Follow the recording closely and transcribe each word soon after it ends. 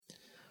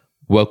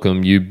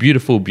Welcome, you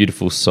beautiful,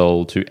 beautiful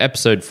soul, to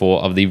episode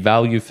 4 of the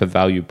Value for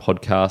Value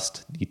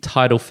podcast. The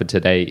title for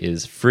today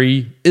is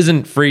Free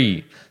Isn't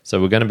Free.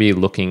 So we're going to be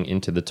looking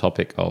into the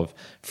topic of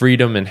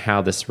freedom and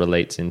how this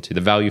relates into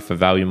the value for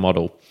value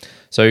model.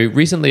 So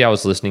recently I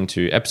was listening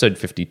to episode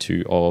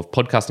 52 of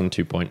Podcasting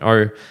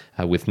 2.0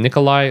 with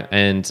Nikolai,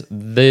 and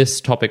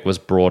this topic was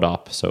brought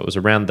up. So it was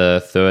around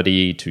the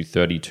 30 to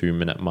 32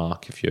 minute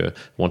mark if you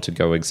want to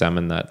go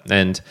examine that.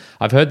 And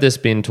I've heard this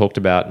being talked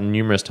about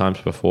numerous times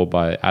before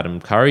by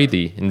Adam Curry,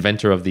 the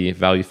inventor of the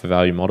value for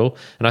value model.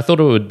 And I thought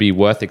it would be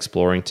worth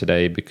exploring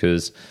today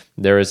because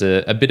there is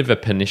a bit of a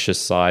pernicious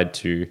side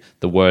to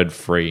the word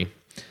free.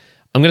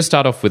 I'm going to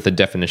start off with a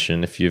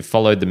definition. If you've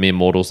followed the Mere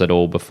Mortals at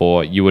all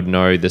before, you would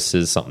know this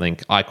is something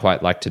I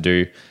quite like to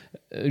do.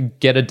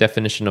 Get a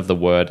definition of the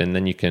word, and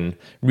then you can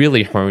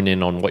really hone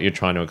in on what you're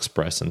trying to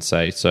express and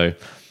say. So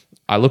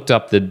I looked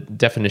up the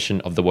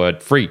definition of the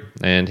word free,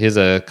 and here's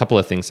a couple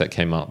of things that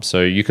came up.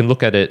 So you can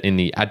look at it in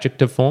the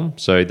adjective form.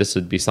 So this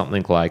would be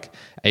something like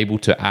able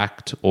to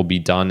act or be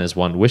done as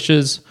one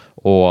wishes,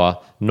 or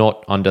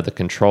not under the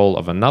control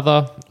of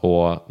another,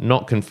 or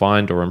not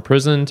confined or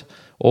imprisoned,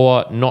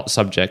 or not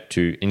subject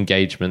to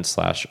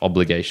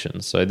engagement/obligation.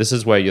 So this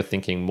is where you're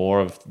thinking more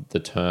of the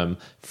term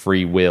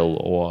free will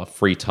or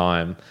free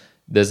time.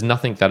 There's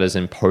nothing that is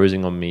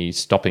imposing on me,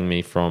 stopping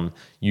me from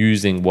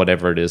using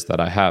whatever it is that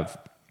I have.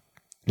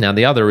 Now,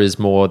 the other is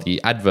more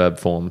the adverb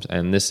forms,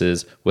 and this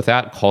is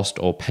without cost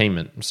or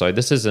payment. So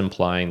this is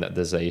implying that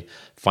there's a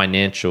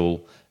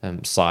financial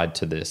side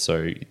to this.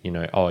 So,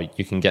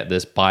 you can get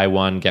this buy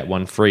one, get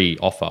one free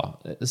offer,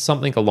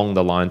 something along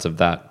the lines of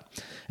that.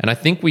 And I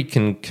think we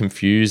can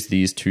confuse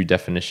these two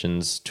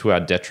definitions to our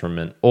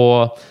detriment,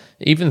 or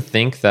even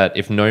think that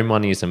if no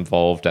money is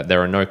involved, that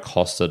there are no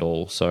costs at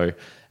all. So,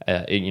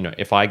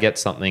 if I get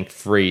something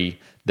free,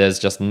 there's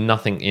just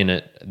nothing in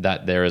it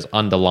that there is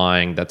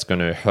underlying that's going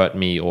to hurt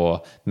me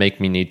or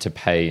make me need to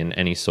pay in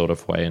any sort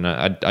of way. And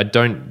I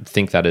don't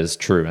think that is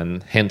true.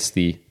 And hence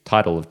the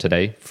title of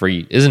today,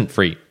 Free Isn't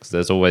Free, because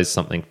there's always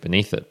something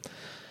beneath it.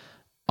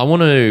 I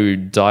want to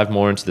dive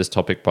more into this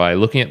topic by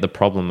looking at the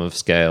problem of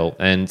scale.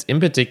 And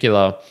in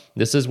particular,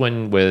 this is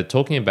when we're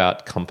talking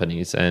about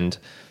companies and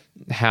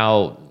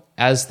how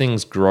as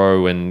things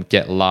grow and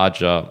get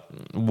larger,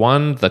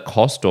 one, the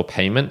cost or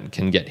payment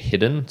can get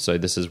hidden. So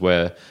this is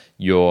where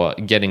you're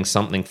getting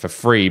something for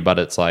free, but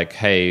it's like,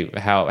 hey,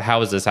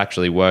 how is this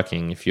actually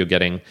working? If you're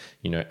getting,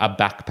 a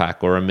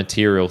backpack or a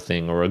material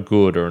thing or a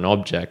good or an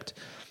object,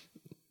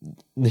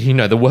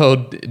 the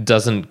world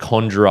doesn't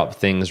conjure up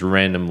things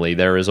randomly.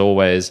 There is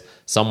always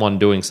someone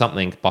doing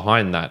something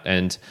behind that.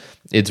 And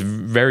it's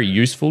very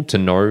useful to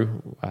know,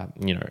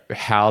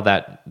 how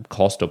that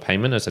cost or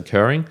payment is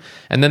occurring.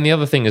 And then the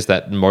other thing is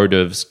that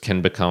motives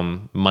can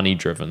become money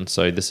driven.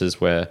 So this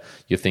is where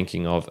you're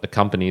thinking of a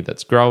company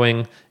that's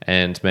growing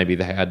and maybe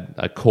they had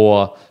a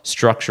core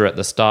structure at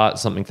the start,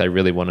 something they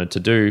really wanted to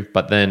do,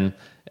 but then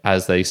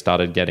as they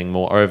started getting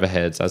more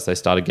overheads, as they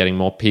started getting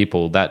more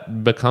people,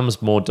 that becomes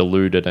more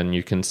diluted, and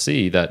you can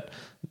see that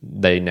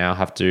they now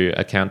have to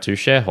account to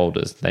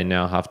shareholders. They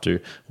now have to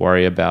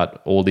worry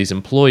about all these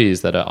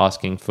employees that are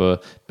asking for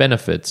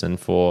benefits and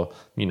for,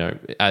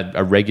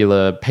 a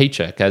regular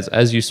paycheck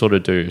as you sort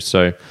of do.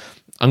 So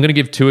I'm going to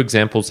give two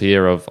examples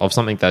here of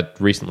something that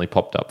recently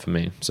popped up for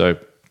me. So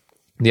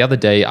the other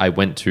day, I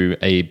went to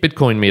a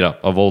Bitcoin meetup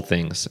of all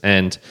things,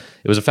 and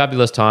it was a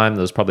fabulous time.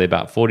 There was probably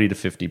about 40 to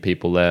 50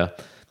 people there.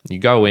 You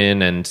go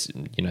in and,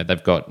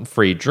 they've got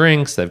free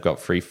drinks, they've got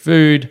free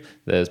food,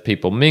 there's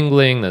people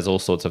mingling, there's all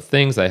sorts of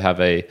things. They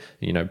have a,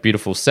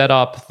 beautiful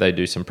setup. They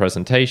do some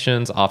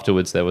presentations.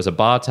 Afterwards, there was a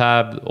bar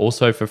tab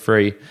also for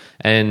free.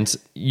 And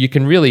you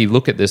can really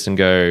look at this and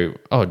go,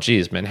 oh,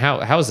 geez, man,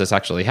 how is this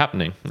actually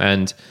happening?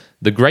 And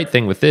the great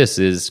thing with this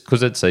is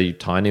because it's a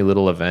tiny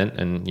little event,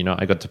 and,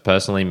 I got to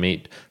personally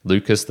meet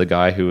Lucas, the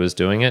guy who was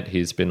doing it.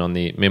 He's been on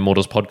the Mere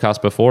Mortals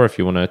podcast before, if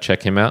you want to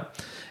check him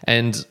out.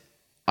 And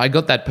I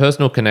got that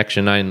personal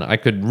connection, and I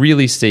could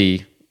really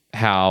see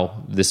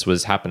how this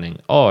was happening.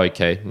 Oh,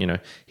 okay,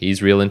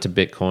 he's real into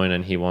Bitcoin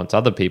and he wants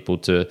other people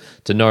to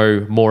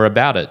know more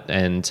about it.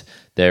 And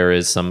there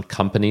is some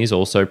companies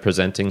also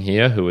presenting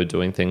here who are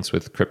doing things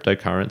with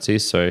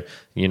cryptocurrencies. So,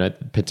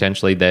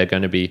 potentially they're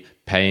going to be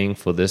paying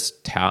for this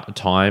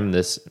time,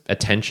 this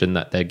attention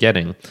that they're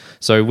getting.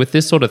 So with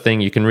this sort of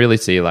thing, you can really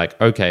see like,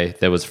 okay,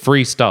 there was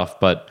free stuff,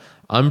 but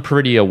I'm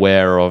pretty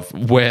aware of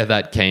where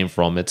that came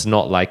from. It's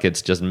not like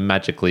it's just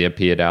magically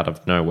appeared out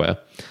of nowhere.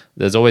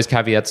 There's always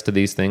caveats to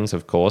these things,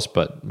 of course,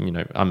 but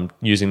I'm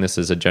using this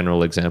as a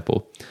general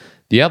example.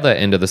 The other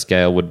end of the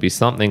scale would be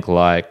something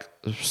like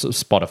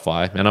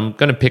Spotify, and I'm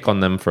going to pick on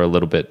them for a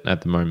little bit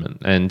at the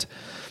moment. And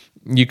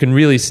you can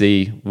really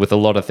see with a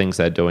lot of things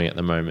they're doing at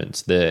the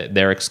moment,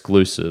 they're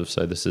exclusive.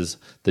 So this is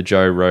the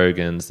Joe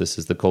Rogans, this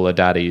is the Call of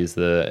Daddies,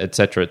 the et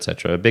cetera,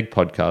 a big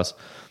podcast.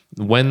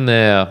 When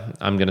they're,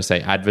 I'm going to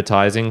say,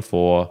 advertising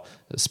for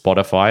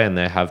Spotify, and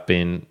there have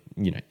been,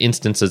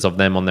 instances of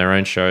them on their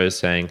own shows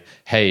saying,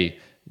 hey,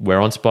 we're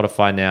on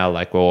Spotify now,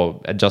 or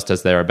just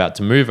as they're about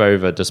to move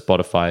over to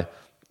Spotify,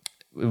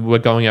 we're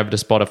going over to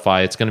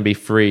Spotify, it's going to be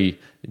free,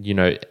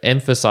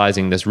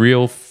 emphasizing this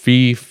real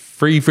free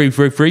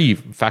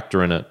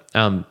factor in it.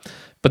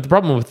 But the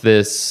problem with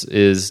this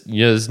is,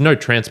 there's no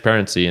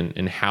transparency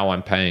in how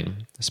I'm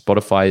paying.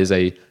 Spotify is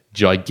a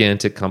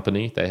gigantic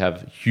company. They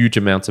have huge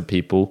amounts of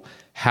people.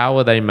 How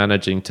are they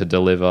managing to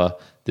deliver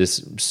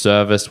this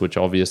service, which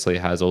obviously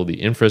has all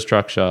the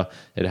infrastructure,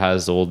 it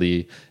has all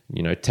the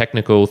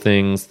technical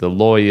things, the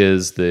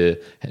lawyers,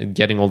 the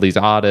getting all these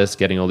artists,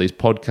 getting all these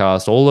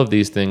podcasts, all of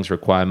these things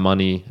require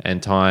money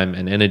and time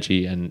and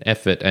energy and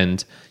effort.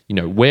 And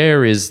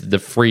where is the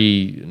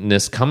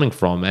freeness coming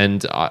from?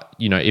 And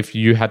if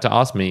you had to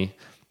ask me,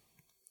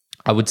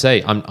 I would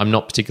say I'm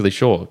not particularly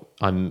sure.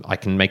 I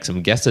can make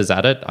some guesses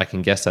at it. I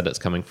can guess that it's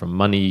coming from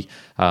money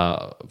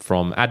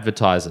from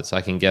advertisers.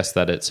 I can guess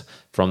that it's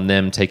from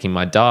them taking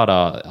my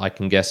data. I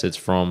can guess it's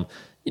from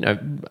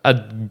a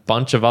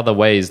bunch of other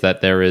ways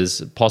that there is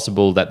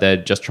possible that they're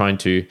just trying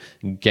to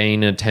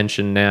gain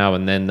attention now,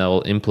 and then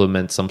they'll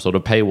implement some sort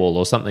of paywall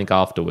or something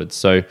afterwards.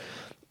 So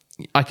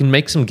I can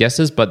make some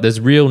guesses, but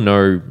there's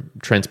no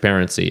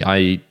transparency.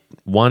 I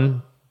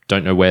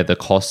don't know where the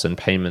costs and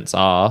payments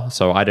are,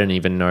 so I don't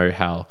even know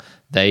how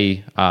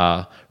they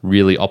are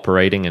really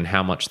operating and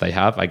how much they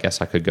have. I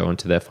guess I could go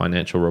into their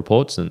financial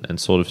reports and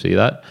sort of see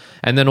that.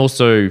 And then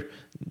also,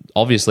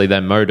 obviously, their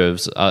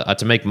motives are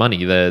to make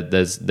money. They're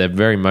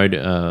very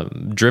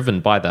driven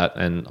by that,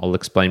 and I'll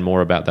explain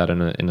more about that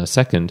in a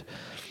second.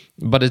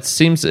 But it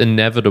seems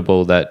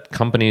inevitable that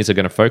companies are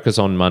going to focus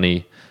on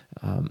money.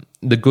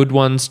 The good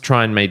ones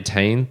try and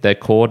maintain their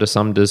core to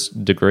some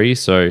degree.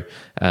 So,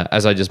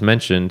 as I just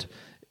mentioned,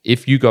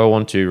 if you go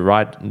onto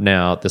right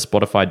now the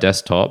Spotify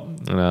desktop,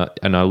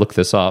 and I look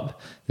this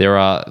up, there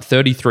are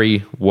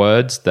 33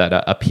 words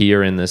that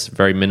appear in this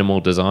very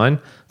minimal design.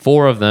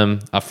 4 of them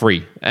are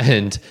free.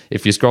 And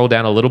if you scroll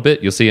down a little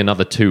bit, you'll see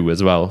another 2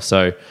 as well.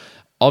 So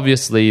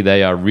obviously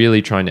they are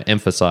really trying to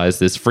emphasize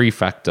this free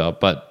factor.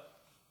 But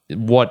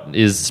what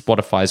is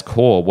Spotify's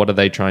core? What are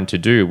they trying to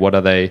do? What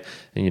are they,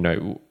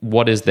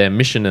 what is their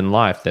mission in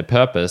life, their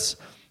purpose?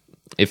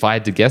 If I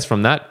had to guess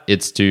from that,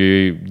 it's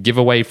to give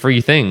away free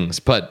things.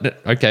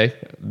 But okay,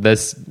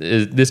 this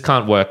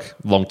can't work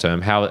long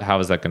term. How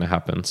is that going to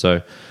happen?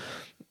 So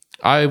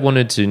I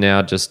wanted to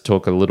now just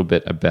talk a little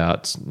bit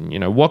about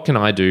what can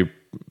I do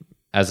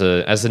as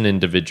an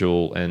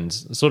individual and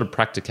sort of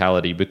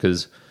practicality,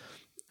 because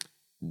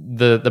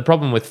the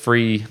problem with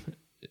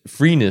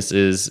freeness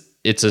is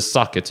it's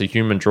a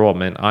human draw,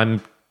 man.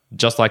 I'm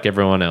just like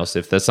everyone else.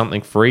 If there's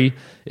something free,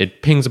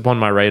 it pings upon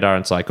my radar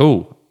and it's like,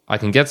 oh, I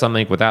can get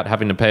something without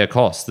having to pay a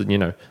cost.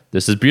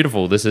 This is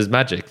beautiful. This is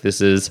magic. This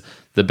is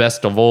the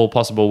best of all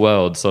possible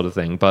worlds, sort of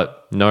thing.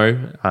 But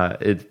no,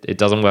 it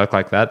doesn't work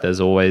like that. There's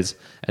always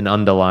an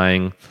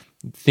underlying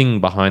thing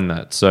behind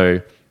that.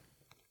 So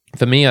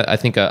for me, I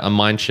think a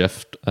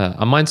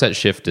mindset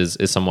shift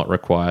is somewhat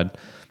required.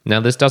 Now,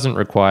 this doesn't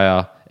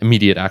require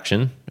immediate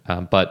action,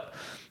 but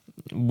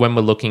when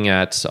we're looking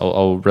at,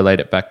 I'll relate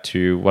it back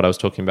to what I was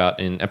talking about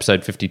in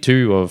episode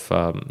 52 of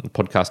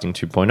Podcasting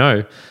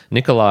 2.0,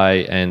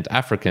 Nikolai and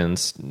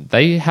Africans,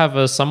 they have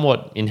a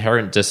somewhat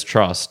inherent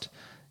distrust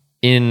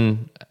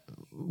in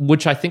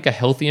which I think a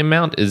healthy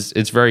amount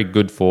it's very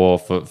good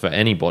for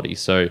anybody.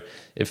 So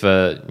if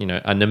a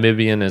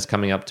Namibian is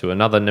coming up to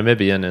another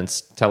Namibian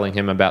and telling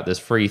him about this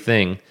free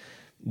thing,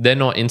 they're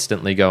not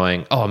instantly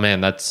going, oh man,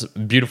 that's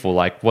beautiful.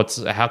 Like,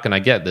 how can I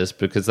get this?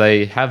 Because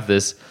they have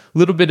this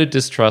little bit of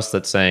distrust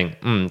that's saying,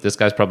 this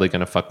guy's probably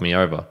going to fuck me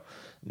over.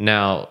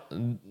 Now,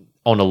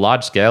 on a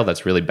large scale,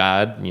 that's really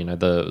bad.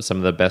 Some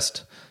of the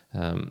best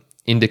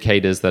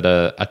indicators that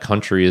a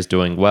country is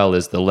doing well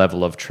is the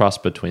level of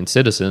trust between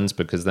citizens,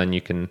 because then you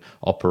can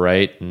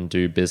operate and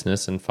do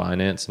business and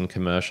finance and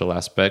commercial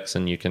aspects,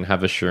 and you can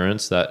have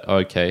assurance that,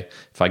 okay,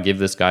 if I give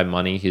this guy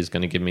money, he's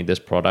going to give me this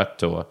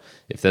product, or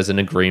if there's an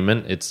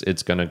agreement,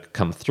 it's going to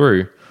come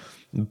through.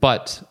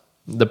 But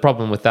the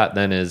problem with that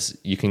then is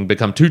you can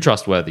become too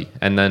trustworthy,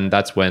 and then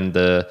that's when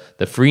the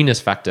freeness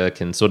factor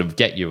can sort of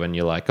get you, and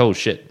you're like, oh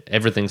shit,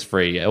 everything's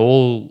free,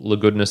 all the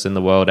goodness in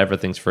the world,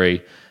 everything's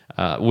free.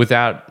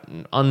 Without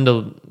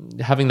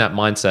having that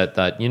mindset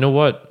that,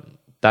 what,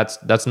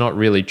 that's not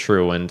really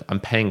true, and I'm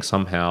paying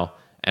somehow,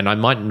 and I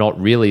might not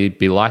really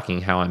be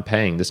liking how I'm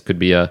paying. This could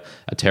be a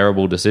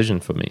terrible decision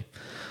for me.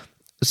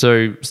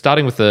 So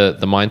starting with the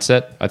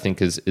mindset, I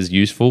think is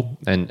useful,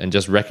 and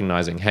just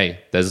recognizing, hey,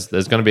 there's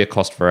going to be a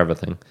cost for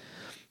everything.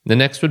 The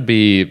next would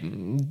be,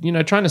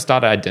 trying to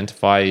start to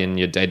identify in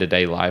your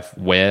day-to-day life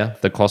where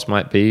the cost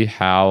might be,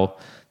 how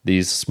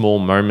these small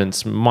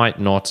moments might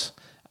not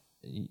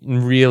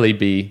really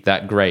be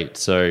that great.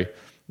 So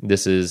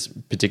this is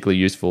particularly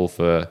useful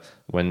for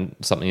when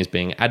something is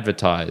being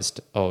advertised.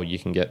 Oh, you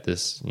can get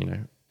this,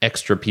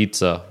 extra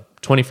pizza,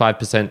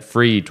 25%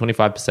 free,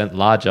 25%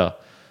 larger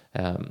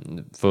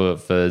for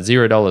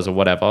 $0 or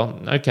whatever.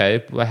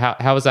 Okay, well,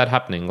 how is that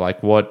happening?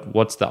 Like,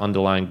 what's the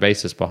underlying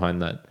basis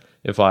behind that?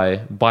 If I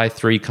buy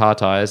 3 car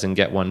tires and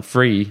get 1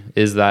 free,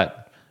 is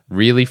that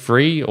really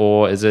free,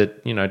 or is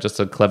it just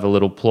a clever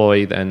little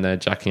ploy and they're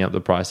jacking up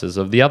the prices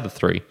of the other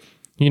 3?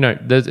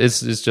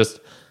 it's just,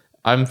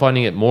 I'm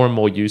finding it more and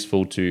more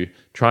useful to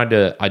try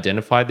to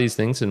identify these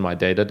things in my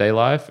day-to-day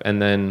life,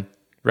 and then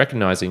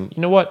recognizing,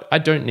 you know what, I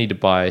don't need to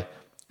buy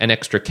an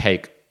extra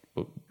cake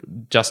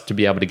just to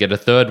be able to get a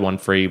third one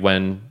free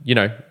when,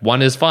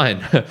 one is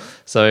fine.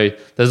 So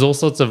there's all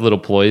sorts of little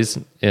ploys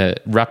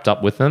wrapped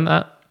up within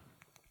that.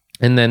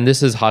 And then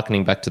this is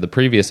harkening back to the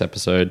previous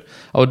episode.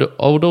 I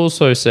would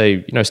also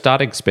say,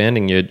 start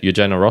expanding your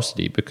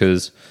generosity,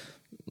 because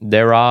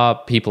there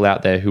are people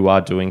out there who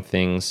are doing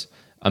things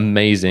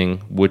amazing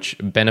which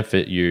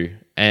benefit you,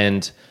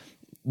 and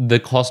the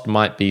cost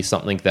might be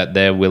something that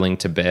they're willing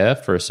to bear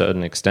for a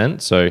certain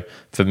extent. So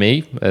for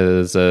me,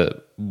 there's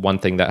one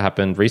thing that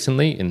happened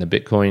recently in the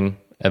Bitcoin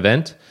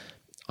event.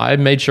 I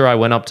made sure I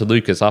went up to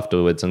Lucas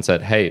afterwards and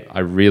said, hey, I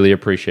really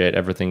appreciate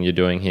everything you're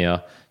doing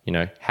here.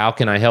 How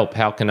can I help?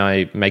 How can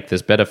I make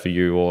this better for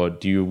you? Or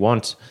do you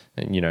want,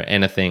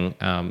 anything?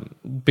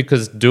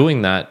 Because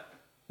doing that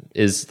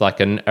is like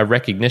a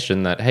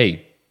recognition that,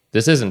 hey,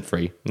 this isn't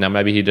free. Now,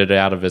 maybe he did it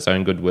out of his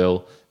own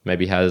goodwill.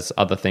 Maybe has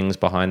other things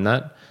behind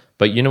that.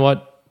 But you know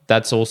what?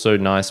 That's also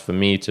nice for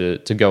me to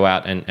go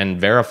out and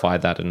verify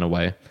that in a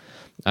way.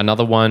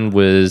 Another one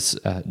was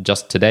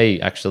just today,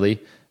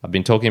 actually. I've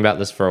been talking about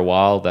this for a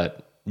while,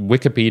 that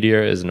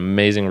Wikipedia is an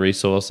amazing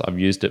resource. I've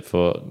used it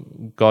for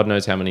God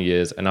knows how many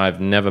years, and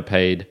I've never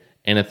paid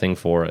anything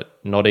for it,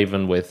 not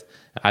even with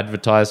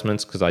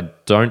advertisements, because I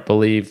don't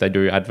believe they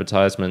do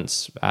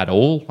advertisements at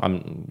all.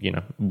 I'm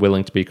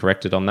willing to be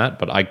corrected on that,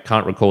 but I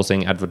can't recall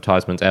seeing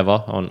advertisements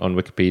ever on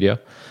Wikipedia.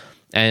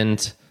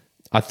 And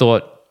I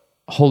thought,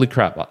 holy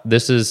crap,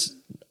 this has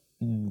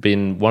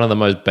been one of the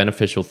most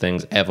beneficial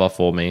things ever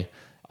for me.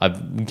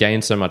 I've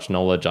gained so much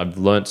knowledge. I've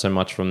learned so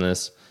much from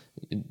this.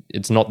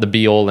 It's not the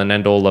be-all and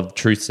end-all of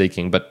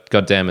truth-seeking, but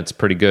goddamn, it's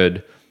pretty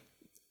good.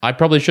 I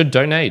probably should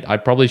donate. I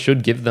probably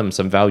should give them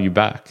some value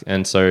back.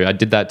 And so I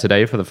did that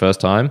today for the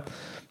first time.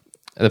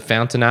 The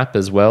Fountain app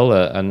as well,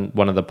 and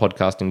one of the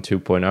Podcasting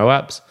 2.0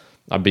 apps.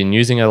 I've been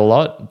using it a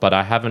lot, but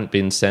I haven't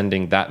been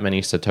sending that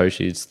many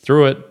Satoshis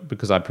through it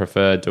because I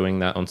prefer doing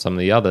that on some of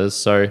the others.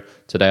 So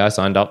today I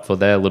signed up for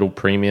their little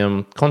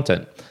premium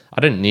content.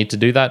 I didn't need to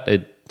do that.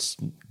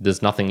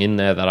 There's nothing in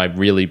there that I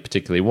really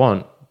particularly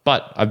want,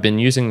 but I've been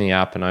using the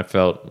app and I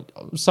felt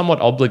somewhat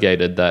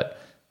obligated that,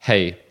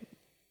 hey,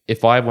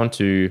 if I want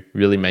to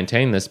really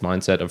maintain this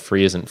mindset of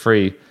free isn't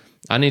free,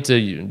 I need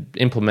to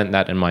implement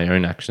that in my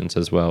own actions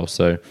as well.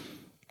 So,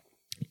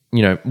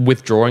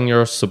 withdrawing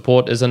your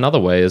support is another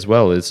way as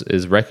well,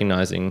 is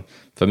recognizing,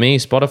 for me,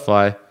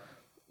 Spotify,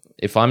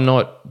 if I'm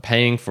not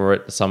paying for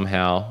it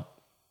somehow,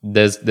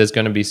 there's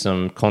going to be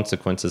some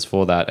consequences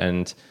for that.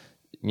 And,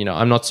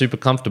 I'm not super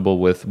comfortable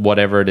with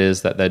whatever it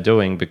is that they're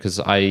doing, because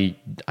I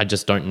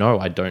just don't know.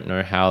 I don't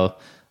know how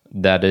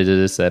that it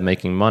is they're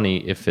making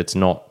money if it's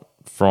not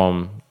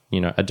from,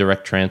 a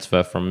direct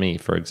transfer from me,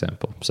 for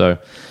example. So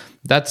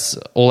that's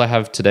all I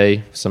have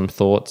today. Some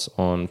thoughts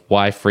on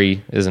why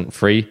free isn't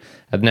free.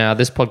 And now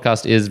this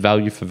podcast is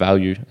value for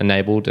value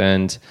enabled,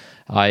 and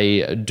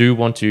I do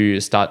want to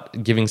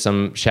start giving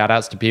some shout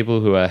outs to people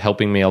who are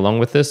helping me along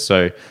with this.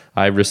 So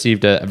I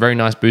received a very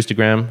nice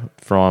boostergram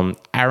from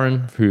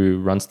Aaron, who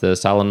runs the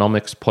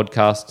Salonomics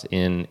podcast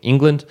in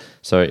England.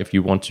 So if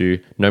you want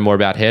to know more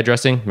about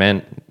hairdressing,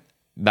 man,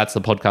 that's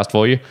the podcast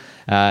for you.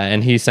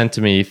 And he sent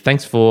to me,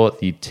 thanks for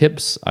the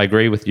tips. I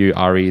agree with you,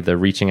 Ari, the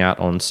reaching out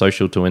on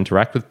social to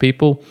interact with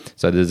people.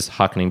 So this is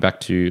harkening back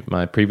to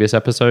my previous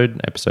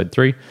episode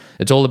 3.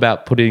 It's all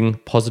about putting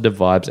positive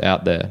vibes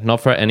out there,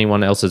 not for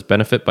anyone else's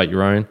benefit, but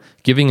your own.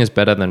 Giving is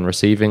better than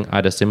receiving. I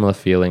had a similar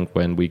feeling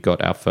when we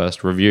got our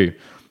first review.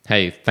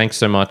 Hey, thanks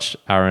so much,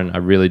 Aaron. I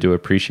really do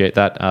appreciate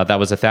that. That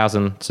was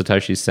 1,000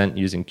 Satoshis sent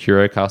using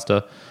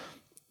Curocaster.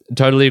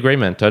 Totally agree,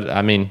 man.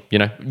 I mean,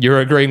 you're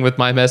agreeing with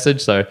my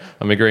message, so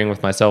I'm agreeing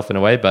with myself in a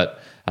way,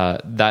 but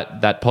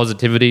that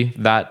positivity,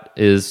 that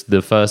is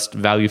the first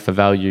value for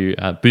value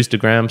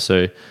boostergram.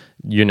 So,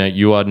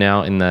 you are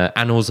now in the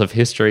annals of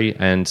history,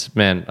 and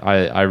man,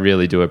 I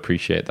really do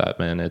appreciate that,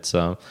 man. It's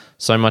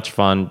so much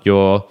fun.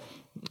 You're,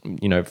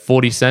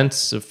 40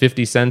 cents,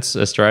 50 cents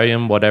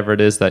Australian, whatever it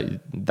is that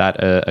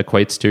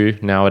equates to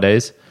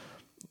nowadays.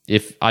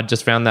 If I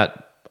just found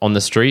that on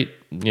the street,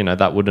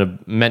 that would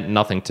have meant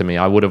nothing to me.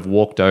 I would have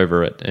walked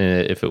over it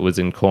if it was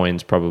in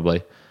coins,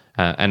 probably.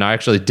 And I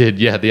actually did.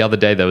 Yeah, the other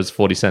day there was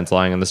 40 cents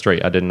lying on the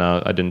street. I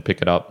didn't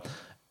pick it up.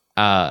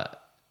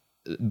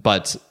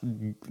 But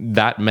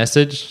that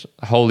message,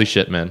 holy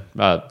shit, man!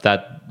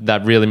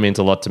 That really means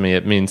a lot to me.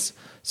 It means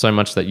so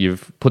much that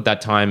you've put that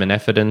time and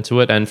effort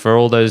into it. And for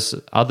all those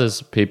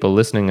others people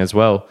listening as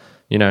well,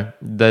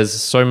 there's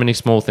so many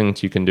small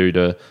things you can do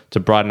to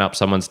brighten up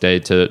someone's day,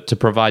 to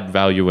provide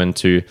value and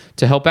to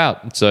help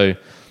out. So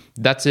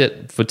that's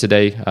it for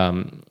today.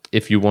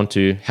 If you want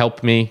to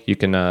help me, you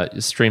can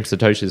stream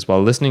Satoshis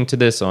while listening to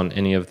this on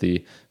any of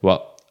a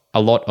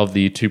lot of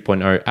the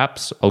 2.0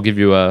 apps. I'll give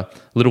you a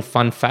little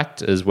fun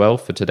fact as well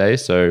for today.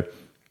 So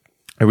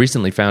I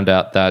recently found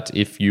out that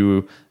if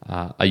you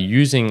are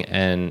using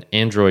an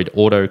Android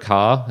Auto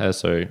car,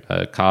 so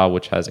a car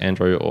which has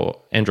Android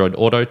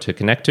Auto to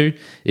connect to.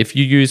 If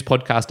you use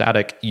Podcast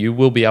Addict, you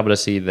will be able to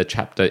see the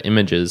chapter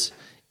images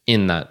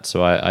in that.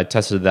 So I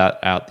tested that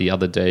out the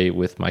other day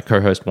with my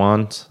co-host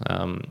Juan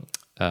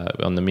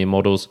on the Mere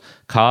Models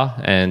car,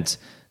 and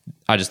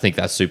I just think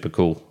that's super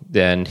cool.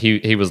 And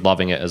he was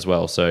loving it as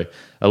well. So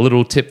a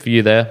little tip for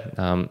you there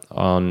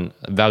on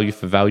value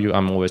for value.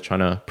 I'm always trying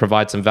to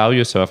provide some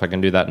value. So if I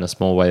can do that in a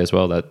small way as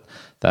well,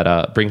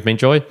 that brings me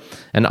joy.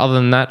 And other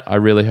than that, I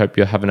really hope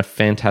you're having a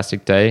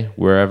fantastic day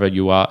wherever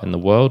you are in the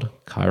world.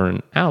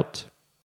 Kyron out.